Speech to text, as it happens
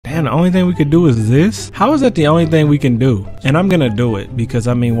Damn, the only thing we could do is this? How is that the only thing we can do? And I'm gonna do it because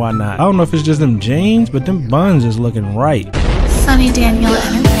I mean, why not? I don't know if it's just them jeans, but them buns is looking right. Sonny Daniel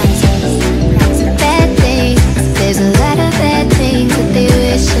Enterprises. Bad things. There's a lot of bad things that they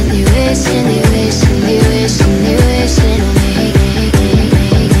wish and they wish and they wish and they wish and they wish on me.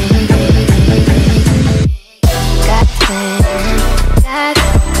 Got plans, got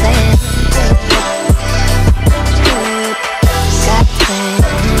plans. Got plans,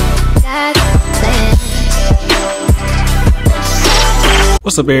 got plans.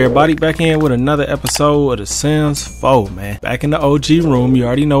 What's up, everybody? Back in with another episode of The Sims 4, man. Back in the OG room. You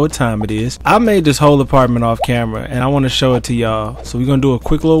already know what time it is. I made this whole apartment off camera, and I want to show it to y'all. So we're going to do a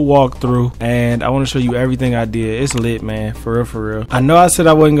quick little walkthrough, and I want to show you everything I did. It's lit, man. For real, for real. I know I said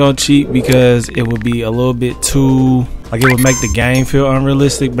I wasn't going to cheat because it would be a little bit too... like, it would make the game feel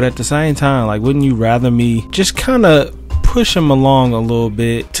unrealistic, but at the same time, like, wouldn't you rather me just kind of push them along a little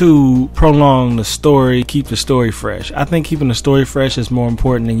bit to prolong the story, keep the story fresh? I think keeping the story fresh is more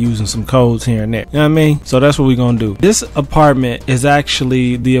important than using some codes here and there. You know what I mean? So that's what we're gonna do. This apartment is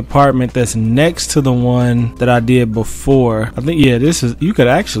actually the apartment that's next to the one that I did before. I think, yeah, this is, you could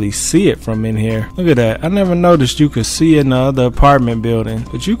actually see it from in here. Look at that. I never noticed you could see in the other apartment building,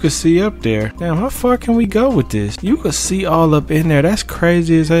 but you could see up there. Damn, how far can we go with this? You could see all up in there. That's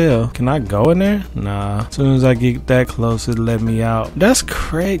crazy as hell. Can I go in there? Nah. As soon as I get that close, it let me out. That's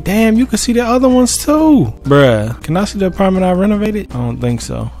crazy. Damn, you can see the other ones too. Bruh, can I see the apartment I renovated? I don't think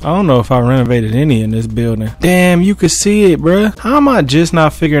so. I don't know if I renovated any in this building. Damn, you could see it, bruh. How am I just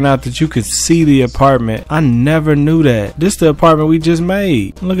not figuring out that you could see the apartment? I never knew that. This the apartment we just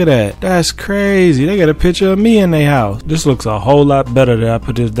made. Look at that. That's crazy. They got a picture of me in their house. This looks a whole lot better than I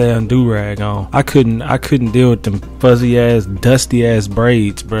put this damn do-rag on. I couldn't deal with them fuzzy ass, dusty ass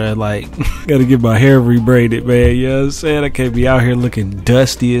braids, bruh. Like, gotta get my hair rebraided, man. You know what I'm saying? I can't be out here looking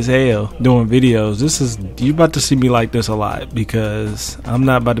dusty as hell doing videos. You about to see me like this a lot because I'm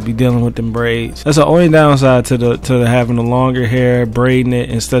not about to be dealing with them braids. That's the only downside to the having the longer hair, braiding it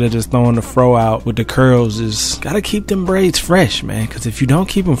instead of just throwing the fro out with the curls, is gotta keep them braids fresh, man, because if you don't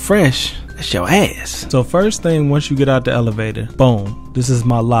keep them fresh, that's your ass. So first thing, once you get out the elevator, boom, this is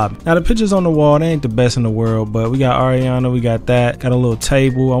my lobby. Now the pictures on the wall, they ain't the best in the world, but we got Ariana, we got that, got a little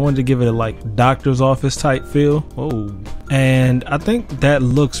table. I wanted to give it a like doctor's office type feel. Whoa. And I think that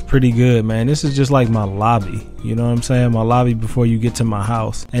looks pretty good, man. This is just like my lobby. You know what I'm saying? My lobby before you get to my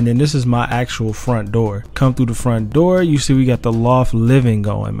house. And then this is my actual front door. Come through the front door, you see we got the loft living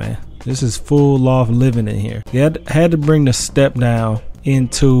going, man. This is full loft living in here. You had to bring the step down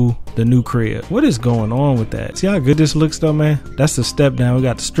into the new crib. What is going on with that? See how good this looks though, man? That's the step down. We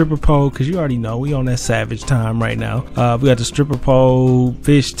got the stripper pole, because you already know we on that savage time right now. We got the stripper pole,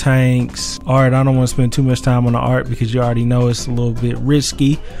 fish tanks, art. I don't want to spend too much time on the art because you already know it's a little bit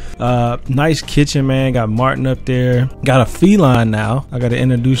risky. Nice kitchen, man. Got Martin up there. Got a feline now. I got to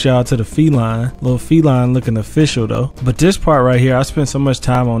introduce y'all to the feline. Little feline looking official though. But this part right here, I spent so much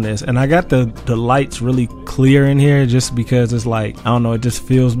time on this, and I got the lights really clear in here just because it's like, I don't know, it just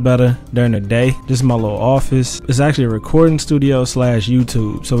feels better during the day. This is my little office. It's actually a recording studio /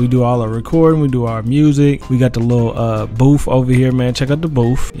 YouTube. So we do all our recording, we do our music. We got the little booth over here, man. Check out the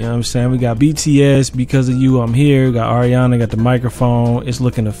booth. You know what I'm saying? We got BTS, Because of You, I'm Here. We got Ariana, got the microphone. It's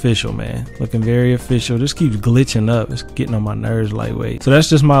looking official, man. Looking very official. This keeps glitching up. It's getting on my nerves lightweight. So that's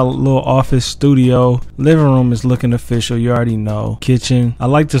just my little office studio. Living room is looking official. You already know. Kitchen. I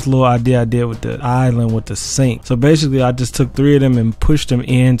like this little idea I did with the island with the sink. So basically I just took 3 of them and pushed them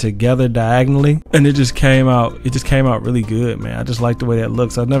in together diagonally, and it just came out really good, man. I just like the way that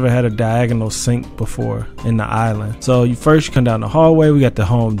looks. I've never had a diagonal sink before in the island. So you come down the hallway, we got the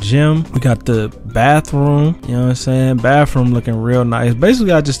home gym, we got the bathroom, you know what I'm saying? Bathroom looking real nice.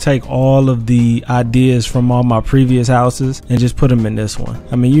 Basically I just take all of the ideas from all my previous houses and just put them in this one.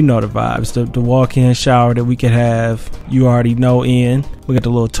 I mean, you know the vibes. The walk-in shower that we could have, you already know. In we got the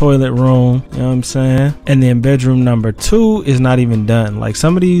little toilet room, you know what I'm saying? And then bedroom number 2 is not even done. Like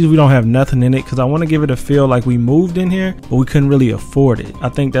some of these we don't have nothing in it because I want to give it a feel like we moved in here, but we couldn't really afford it. I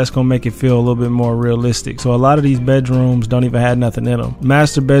think that's gonna make it feel a little bit more realistic. So a lot of these bedrooms don't even have nothing in them.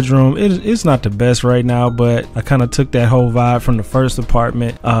 Master bedroom, it's not the best right now, but I kind of took that whole vibe from the first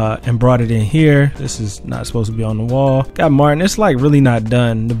apartment and brought it in here. This is not supposed to be on the wall. Got Martin. It's like really not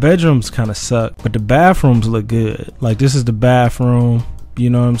done. The bedrooms kind of suck, but the bathrooms look good. Like this is the bathroom. you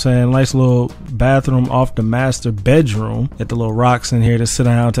know what I'm saying? Nice little bathroom off the master bedroom. Got the little rocks in here to sit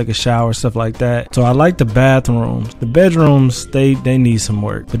down, take a shower, stuff like that. So I like the bathrooms. The bedrooms, they need some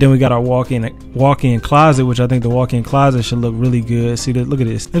work. But then we got our walk-in closet, which I think the walk-in closet should look really good. See that? Look at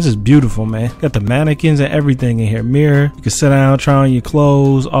this. This is beautiful, man. Got the mannequins and everything in here. Mirror. You can sit down, try on your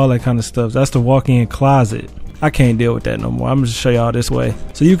clothes, all that kind of stuff. That's the walk-in closet. I can't deal with that no more. I'm gonna just show y'all this way.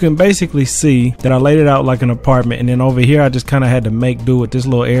 So you can basically see that I laid it out like an apartment, and then over here I just kind of had to make do with this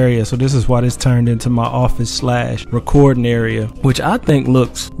little area. So this is why this turned into my office / recording area, which I think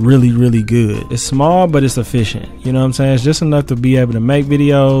looks really, really good. It's small, but it's efficient. You know what I'm saying? It's just enough to be able to make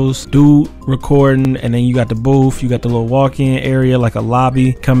videos, do recording, and then you got the booth, you got the little walk-in area like a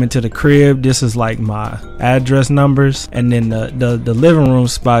lobby. Coming to the crib, this is like my address numbers, and then the living room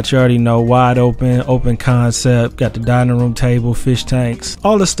spot, you already know, wide open concept. Got the dining room table, fish tanks,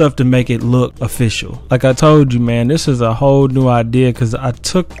 all the stuff to make it look official. Like I told you, man, this is a whole new idea because I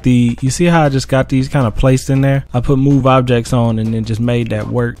took you see how I just got these kind of placed in there? I put move objects on and then just made that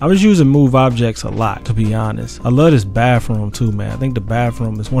work. I was using move objects a lot, to be honest. I love this bathroom too, man. I think the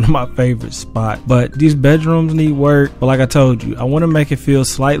bathroom is one of my favorite spots. But these bedrooms need work. But like I told you, I want to make it feel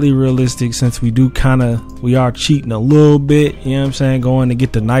slightly realistic since we are cheating a little bit, you know what I'm saying, going to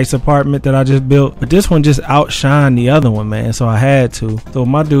get the nice apartment that I just built. But this one just outshine the other one, man, so I had to. So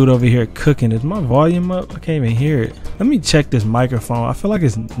my dude over here cooking, is my volume up? I can't even hear it. Let me check this microphone. I feel like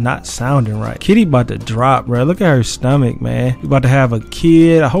it's not sounding right. Kitty about to drop, bro. Look at her stomach, man. We about to have a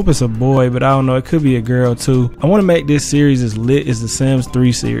kid. I hope it's a boy, but I don't know, it could be a girl too. I want to make this series as lit as the Sims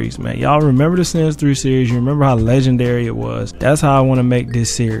 3 series, man. Y'all remember the Sims 3 series? You remember how legendary it was? That's how I want to make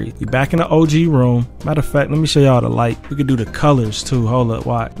this series. We back in the OG room. Matter of fact, let me show y'all the light. We could do the colors too. Hold up,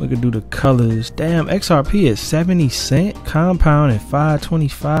 watch. We could do the colors. Damn, XRP is 70 cent, compound at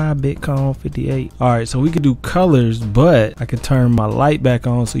 525, Bitcoin 58. All right, so we could do colors, but I could turn my light back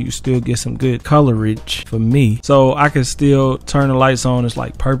on so you still get some good colorage for me. So I could still turn the lights on. It's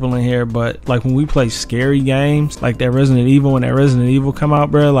like purple in here, but like when we play scary games, like that Resident Evil, when that Resident Evil come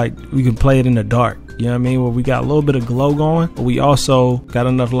out, bro, like we can play it in the dark. You know what I mean? Where we got a little bit of glow going, but we also got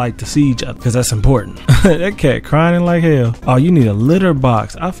enough light to see each other, because that's important. That cat crying like hell. Oh, you need a litter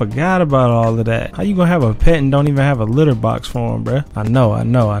box. I forgot about all of that. How you gonna have a pet and don't even have a litter box for him, bruh? I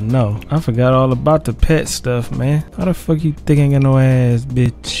know. I forgot all about the pet stuff, man. How the fuck you think I ain't got no ass,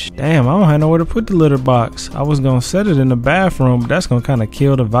 bitch? Damn, I don't have nowhere to put the litter box. I was gonna set it in the bathroom, but that's gonna kind of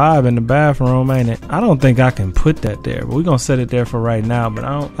kill the vibe in the bathroom, ain't it? I don't think I can put that there, but we're gonna set it there for right now. But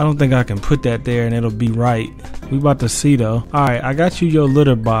I don't think I can put that there and it'll be right. We about to see though. All right, I got you your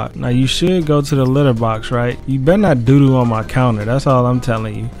litter box. Now you should go to the litter box, right? You better not doo-doo on my counter. That's all I'm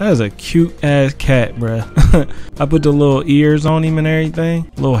telling you. That is a cute ass cat, bruh. I put the little ears on him and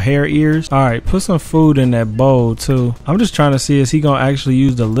everything, little hair ears. All right, put some food in that bowl too. I'm just trying to see, is he gonna actually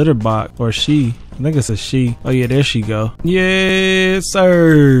use the litter box, or she? I think it's a she. Oh yeah, there she go. Yes,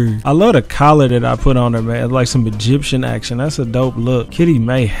 sir. I love the collar that I put on her, man. It's like some Egyptian action. That's a dope look. Kitty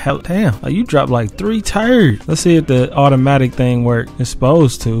May, hell, damn. Oh, you dropped like 3 turds. Let's see if the automatic thing worked. It's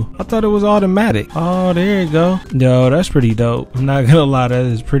supposed to. I thought it was automatic. Oh, there you go. Yo, that's pretty dope. I'm not gonna lie, that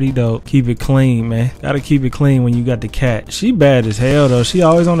is pretty dope. Keep it clean, man. Gotta keep it clean when you got the cat. She bad as hell though. She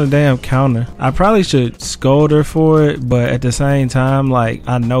always on the damn counter. I probably should scold her for it, but at the same time, like,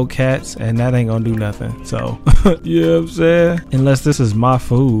 I know cats and that ain't gonna do nothing. So you know what I'm saying? Unless this is my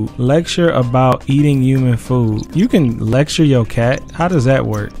food. Lecture about eating human food. You can lecture your cat? How does that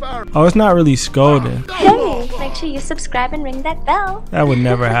work? Oh, it's not really scolding. Hey, make sure you subscribe and ring that bell. That would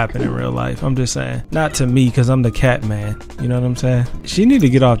never happen in real life. I'm just saying. Not to me, because I'm the cat man. You know what I'm saying? She need to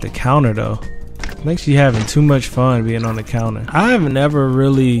get off the counter though. I think she having too much fun being on the counter. I have never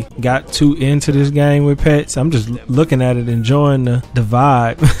really got too into this game with pets. I'm just looking at it, enjoying the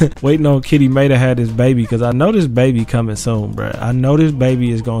vibe. Waiting on Kitty May to have this baby, because I know this baby coming soon, bruh. I know this baby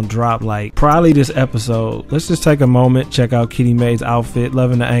is gonna drop like probably this episode. Let's just take a moment, check out Kitty May's outfit.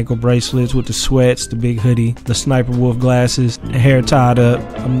 Loving the ankle bracelets with the sweats, the big hoodie, the sniper wolf glasses, hair tied up.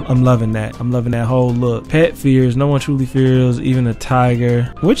 I'm loving that. I'm loving that whole look. Pet fears. No one truly fears, even a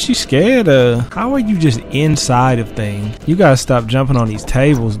tiger. What's she scared of? How are you just inside of things? You gotta stop jumping on these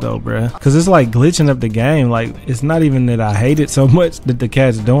tables though, bruh, because it's like glitching up the game. Like, it's not even that I hate it so much that the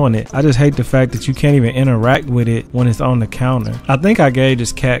cat's doing it. I just hate the fact that you can't even interact with it when it's on the counter. I think I gave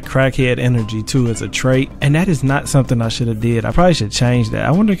this cat crackhead energy too as a trait, and that is not something I should have did. I probably should change that.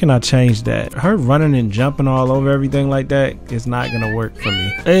 I wonder, can I change that? Her running and jumping all over everything like that is not gonna work for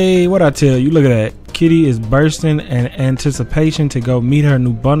me. Hey, what I tell you? Look at that. Kitty is bursting in anticipation to go meet her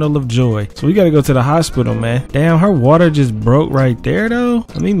new bundle of joy. So we gotta go to the hospital, man. Damn, her water just broke right there though.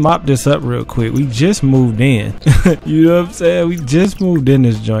 Let me mop this up real quick. We just moved in. You know what I'm saying? We just moved in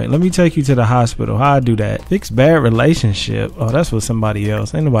this joint. Let me take you to the hospital. How I do that? Fix bad relationship. Oh, that's with somebody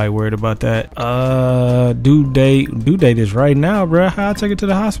else. Ain't nobody worried about that. Due date is right now, bruh. How I take it to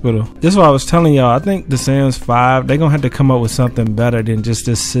the hospital? This is what I was telling y'all. I think The Sims 5, they're gonna have to come up with something better than just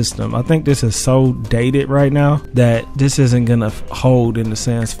this system. I think this is so dated right now that this isn't gonna hold in The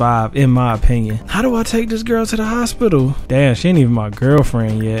Sims 5, in my opinion. How do I take this girl to the hospital? Damn, she ain't even my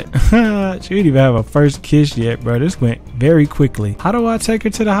girlfriend yet. She didn't even have a first kiss yet, bro. This went very quickly. How do I take her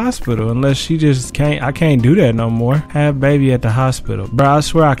to the hospital? Unless she just can't, I can't do that no more. Have baby at the hospital. Bro, I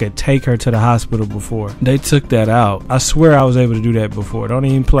swear I could take her to the hospital before. They took that out. I swear I was able to do that before. Don't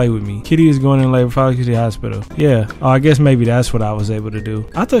even play with me. Kitty is going in labor. Follow you to the hospital. Yeah. Oh, I guess maybe that's what I was able to do.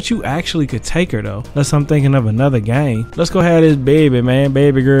 I thought you actually could take her though. Unless I'm thinking of another game. Let's go have this baby, man.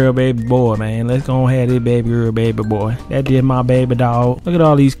 Baby girl, baby boy, man. Let's go have this baby girl, baby boy. That did my baby dog. Look at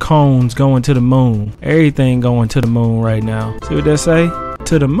all these cones going to the moon. Everything going to the moon right now. See what that say?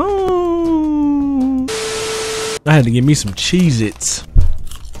 To the moon. I had to give me some Cheez-Its.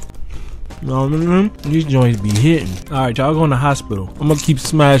 These joints be hitting. Alright, y'all go in the hospital. I'm gonna keep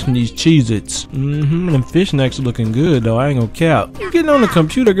smashing these Cheez-Its. Them fishnecks looking good though. I ain't gonna cap. You getting on the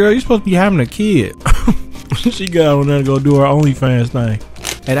computer, girl. You supposed to be having a kid. She got on there to go do her OnlyFans thing.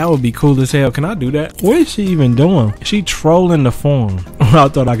 Hey, that would be cool as hell. Can I do that? What is she even doing? She trolling the forum. I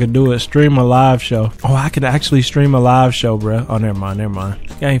thought I could do it. Stream a live show. Oh, I could actually stream a live show, bruh. Oh, never mind.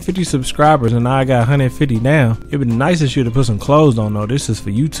 Got 50 subscribers and now I got 150 now. It'd be nice of you to put some clothes on though. This is for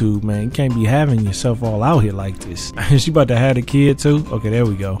YouTube, man. You can't be having yourself all out here like this. She about to have a kid too? Okay, there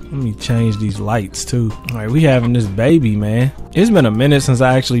we go. Let me change these lights too. All right, we having this baby, man. It's been a minute since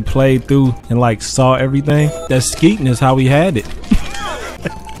I actually played through and like saw everything. That skeeting is how we had it.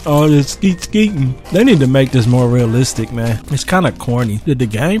 Oh, this skeeting. They need to make this more realistic, man. It's kind of corny. Did the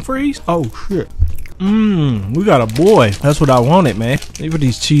game freeze? Oh, shit. We got a boy. That's what I wanted, man. Let me put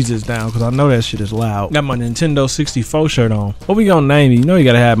these cheeses down because I know that shit is loud. Got my Nintendo 64 shirt on. What we gonna name you? You know you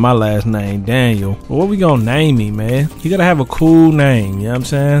gotta have my last name, Daniel. But what we gonna name me, man? You gotta have a cool name, you know what I'm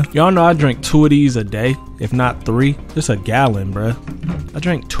saying? Y'all know I drink 2 of these a day, if not 3. It's a gallon, bruh. I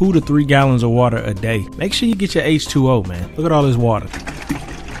drink 2 to 3 gallons of water a day. Make sure you get your H2O, man. Look at all this water.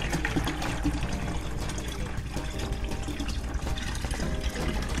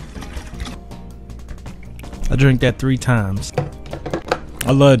 I drink that 3 times.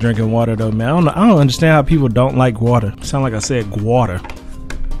 I love drinking water though, man. I don't understand how people don't like water. Sound like I said water.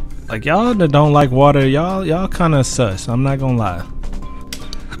 Like y'all that don't like water, y'all kind of sus. I'm not gonna lie.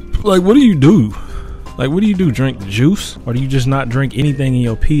 Like, what do you do? Like, what do you do? Drink juice, or do you just not drink anything in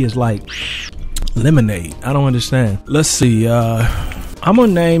your pee? Is like lemonade. I don't understand. Let's see. I'm gonna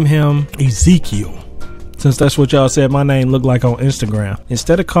name him Ezekiel. Since that's what y'all said my name looked like on Instagram.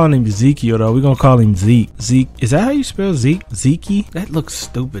 Instead of calling him Ezekiel though, we're gonna call him Zeke. Zeke, is that how you spell Zeke? Zeke? That looks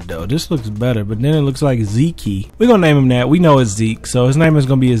stupid though. This looks better, but then it looks like Zeke. We're gonna name him that. We know it's Zeke. So his name is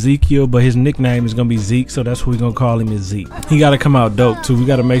gonna be Ezekiel, but his nickname is gonna be Zeke. So that's what we're gonna call him, is Zeke. He gotta come out dope too. We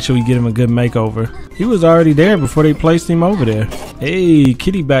gotta make sure we get him a good makeover. He was already there before they placed him over there. Hey,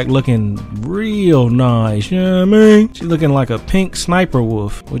 Kitty back looking real nice. You know what I mean? She's looking like a pink sniper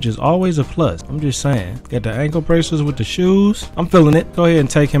wolf, which is always a plus. I'm just saying. Got the ankle bracelets with the shoes. I'm feeling it. Go ahead and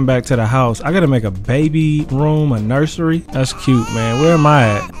take him back to the house. I gotta make a baby room, a nursery. That's cute, man. Where am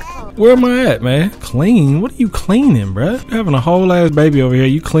I at? Where am I at, man? Clean? What are you cleaning, bruh? You're having a whole ass baby over here.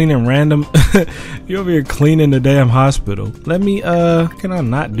 You cleaning random? You over here cleaning the damn hospital. Let me, can I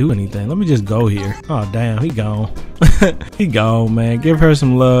not do anything? Let me just go here. Oh, damn. He gone. He gone, man. Give her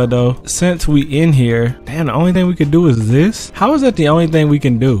some love, though. Since we in here, damn, the only thing we could do is this? How is that the only thing we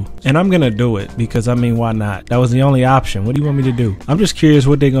can do? And I'm gonna do it because, I mean, why not? That was the only option. What do you want me to do? I'm just curious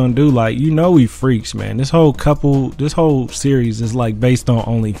what they're gonna do. Like, you know we freaks, man. This whole series is like based on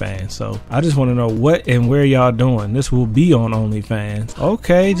OnlyFans. So I just want to know what and where y'all doing. This will be on OnlyFans.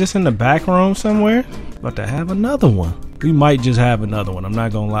 Okay, just in the back room somewhere. About to have another one. We might just have another one. I'm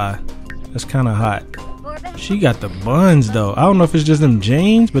not gonna lie. That's kind of hot. She got the buns though. I don't know if it's just them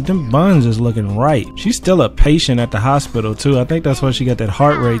jeans, but them buns is looking right. She's still a patient at the hospital too. I think that's why she got that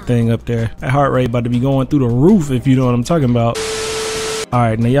heart rate thing up there. That heart rate about to be going through the roof, if you know what I'm talking about.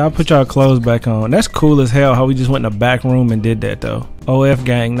 Alright, now y'all put y'all clothes back on. That's cool as hell how we just went in the back room and did that though. OF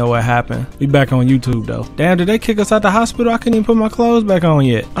gang know what happened. We back on YouTube though. Damn, did they kick us out the hospital? I couldn't even put my clothes back on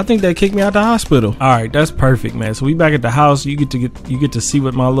yet. I think they kicked me out the hospital. Alright, that's perfect, man. So we back at the house. You get to see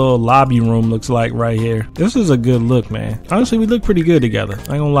what my little lobby room looks like right here. This is a good look, man. Honestly, we look pretty good together. I ain't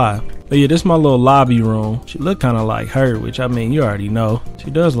gonna lie. But yeah, this is my little lobby room. She look kind of like her, which I mean, you already know. She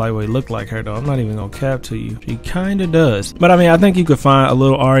does lightweight look like her though. I'm not even gonna cap to you. She kind of does. But I mean, I think you could find a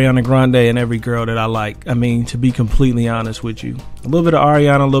little Ariana Grande in every girl that I like. I mean, to be completely honest with you. A little bit of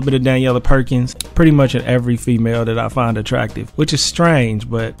Ariana, a little bit of Daniela Perkins. Pretty much in every female that I find attractive. Which is strange,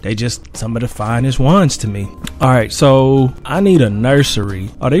 but they just some of the finest ones to me. Alright, so I need a nursery.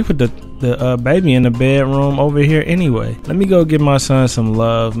 Oh, they put the baby in the bedroom over here anyway. Let me go give my son some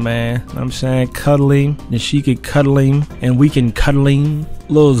love, man. I'm saying cuddle him, and she could cuddle him, and we can cuddle him.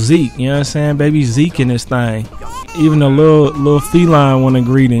 Little Zeke, you know what I'm saying? Baby Zeke in this thing. Even a little feline want to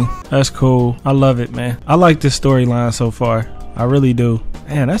greet him. That's cool. I love it, man. I like this storyline so far. I really do.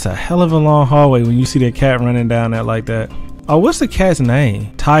 Man, that's a hell of a long hallway when you see that cat running down that like that. Oh, what's the cat's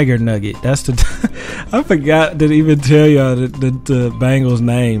name? Tiger Nugget. That's the... I forgot to even tell y'all the Bengals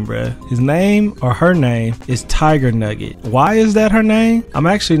name, bruh. His name or her name is Tiger Nugget. Why is that her name? I'm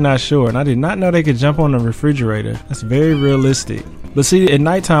actually not sure, and I did not know they could jump on the refrigerator. That's very realistic. But see, at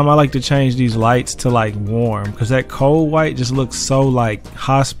nighttime, I like to change these lights to like warm, because that cold white just looks so like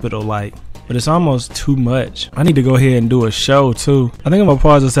hospital-like. But it's almost too much. I need to go ahead and do a show too. I think I'm gonna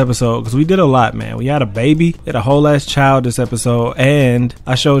pause this episode because we did a lot, man. We had a baby, did a whole ass child this episode, and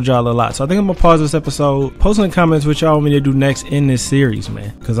I showed y'all a lot. So I think I'm gonna pause this episode. Post in the comments what y'all want me to do next in this series,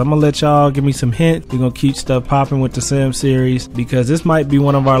 man. Because I'm gonna let y'all give me some hints. We're gonna keep stuff popping with the Sims series, because this might be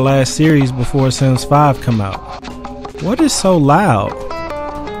one of our last series before Sims 5 come out. What is so loud?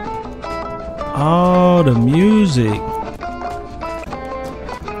 Oh, the music.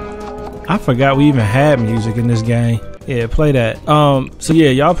 I forgot we even had music in this game. Yeah, play that. So yeah,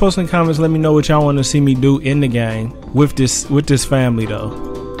 y'all post in the comments, let me know what y'all want to see me do in the game with this family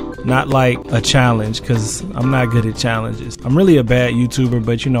though. Not like a challenge, because I'm not good at challenges. I'm really a bad YouTuber,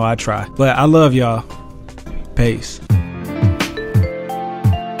 but you know I try. But I love y'all. Peace.